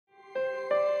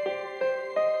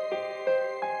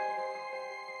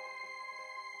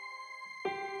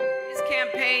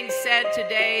campaign said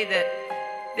today that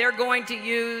they're going to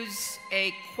use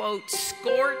a, quote,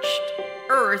 scorched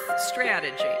earth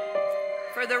strategy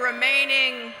for the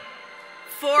remaining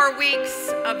 4 weeks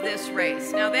of this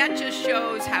race. Now that just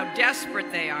shows how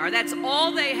desperate they are. That's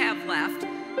all they have left,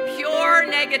 pure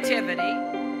negativity.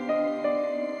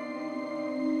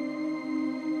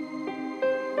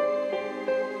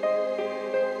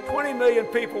 20 million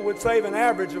people would save an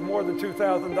average of more than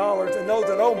 $2,000, and those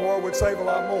that owe more would save a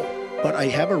lot more. But I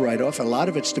have a write-off. A lot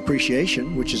of it's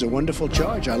depreciation, which is a wonderful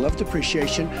charge. I love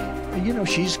depreciation. You know,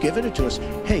 she's given it to us.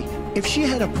 Hey, if she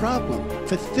had a problem,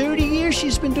 for 30 years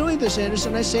she's been doing this,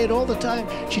 Anderson. I say it all the time.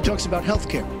 She talks about health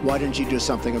care. Why didn't you do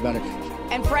something about it?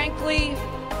 And frankly,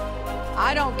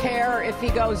 I don't care if he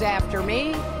goes after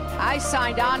me. I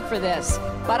signed on for this.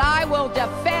 But I will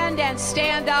defend and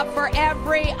stand up for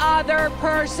every other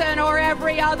person or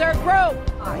every other group.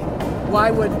 Why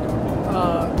would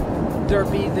there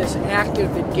be this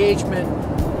active engagement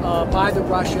by the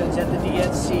Russians and the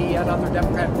DNC and other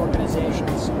Democratic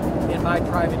organizations in my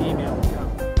private email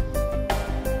account?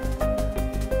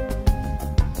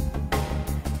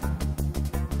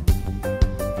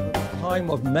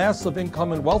 Time of massive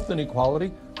income and wealth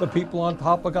inequality, the people on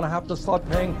top are going to have to start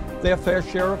paying their fair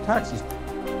share of taxes.